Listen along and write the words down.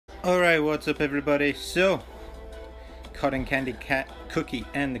Alright, what's up everybody? So, Cotton Candy Cat Cookie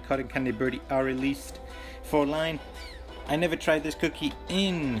and the Cotton Candy Birdie are released for line. I never tried this cookie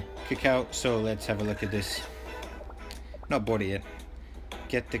in Cacao, so let's have a look at this. Not bought it yet.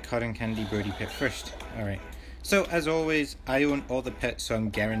 Get the Cotton Candy Birdie pet first. Alright, so as always, I own all the pets, so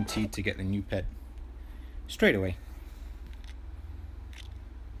I'm guaranteed to get the new pet straight away.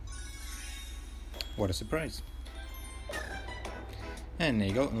 What a surprise. And there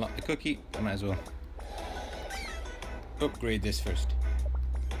you go, unlock the cookie. I might as well upgrade this first.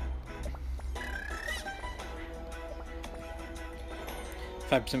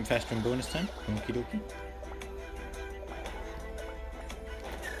 %5 faster in bonus time. Okie dokie.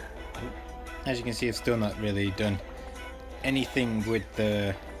 As you can see, I've still not really done anything with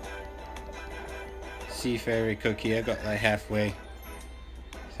the Seafarer cookie. I got like halfway.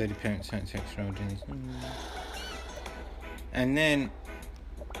 30% extra rodents. And then,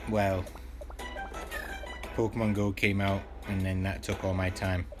 well, Pokemon Go came out, and then that took all my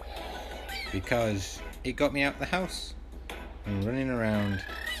time because it got me out the house and running around,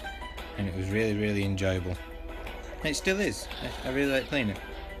 and it was really enjoyable. And it still is. I really like playing it.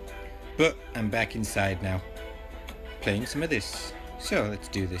 But I'm back inside now, playing some of this. So let's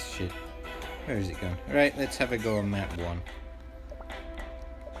do this shit. Where is it going? Alright, let's have a go on map 1.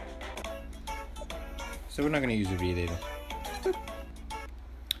 So we're not going to use a relay though.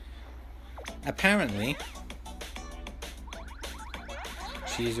 Apparently,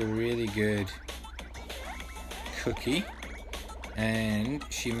 she's a really good cookie, and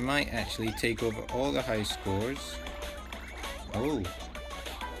she might actually take over all the high scores. Oh,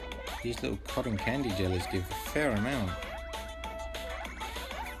 these little cotton candy jellies give a fair amount.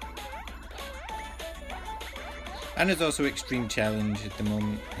 And there's also extreme challenge at the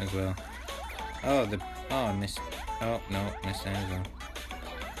moment as well. Oh, I missed. Oh no, missed that as well.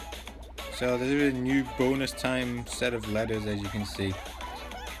 So there's a new bonus time set of letters, as you can see.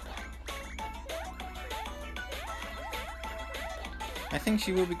 I think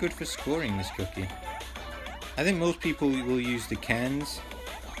she will be good for scoring, this cookie. I think most people will use the cans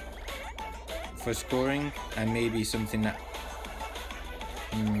for scoring, and maybe something that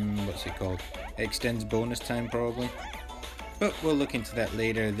what's it called? Extends bonus time probably. But we'll look into that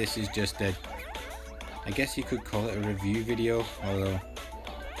later. This is just a, I guess you could call it a review video, although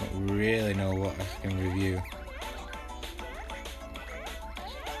I don't really know what I can review.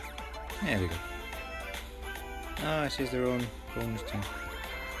 There we go. Ah, it says their own bonus time.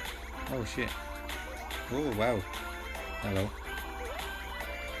 Oh shit. Oh wow. Hello.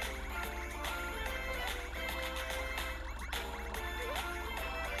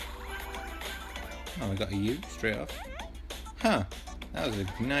 Oh, we got a U straight off. Huh. That was a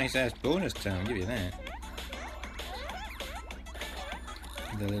nice ass bonus time, I'll give you that.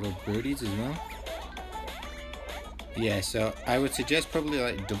 The little birdies as well. Yeah, so I would suggest probably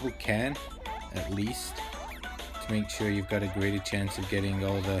like double can at least to make sure you've got a greater chance of getting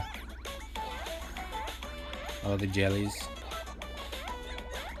all the jellies.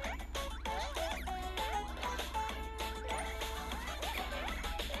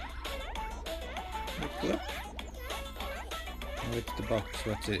 Look. Oh, it's the box.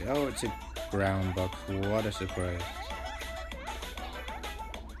 What's it? Oh, it's a brown box. What a surprise.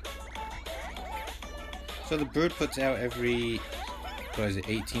 So the bird puts out every, what is it,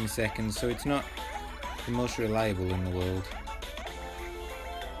 18 seconds, so it's not the most reliable in the world.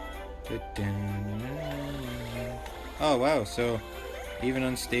 Oh wow, so even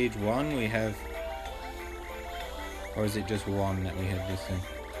on stage 1 we have, or is it just 1 that we have this thing?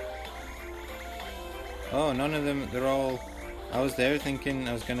 Oh, none of them, they're all, I was there thinking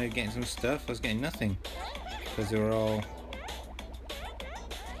I was gonna get some stuff, I was getting nothing, because they were all,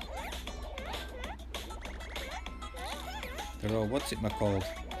 what's it called?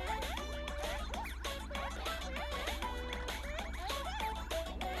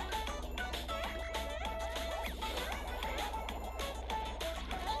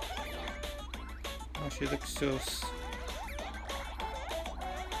 Oh, she looks so,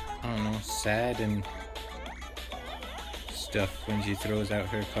 I don't know, sad and stuff when she throws out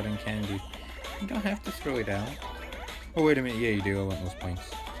her cotton candy. You don't have to throw it out. Oh wait a minute, yeah you do, I want those points.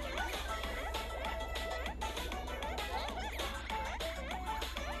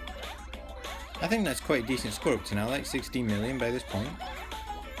 I think that's quite a decent score up to now, like 16 million by this point.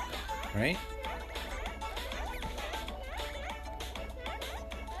 Right?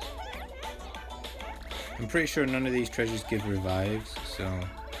 I'm pretty sure none of these treasures give revives, so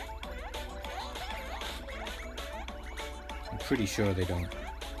I'm pretty sure they don't.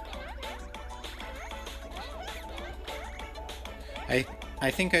 I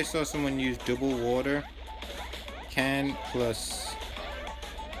think I saw someone use double water can plus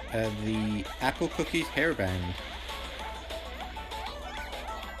the Apple Cookies hairband.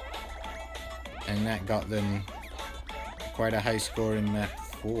 And that got them quite a high score in map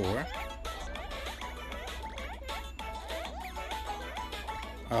 4.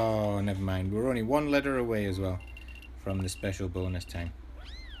 Oh, never mind. We're only one letter away as well from the special bonus time.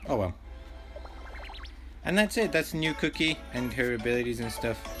 Oh well. And that's it. That's the new Cookie and her abilities and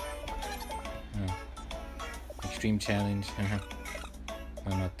stuff. Oh. Extreme challenge.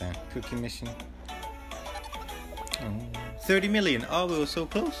 Oh, not that. Cookie mission. Oh. 30 million. Oh, we were so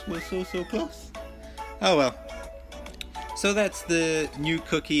close. We're so close. Oh well. So that's the new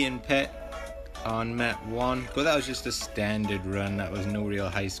Cookie and pet on map 1, but that was just a standard run. That was no real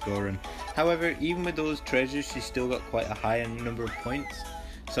high scoring. However, even with those treasures, she still got quite a high number of points.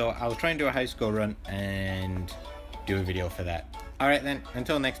 So I'll try and do a high score run and do a video for that. Alright then,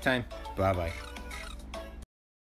 until next time, bye bye.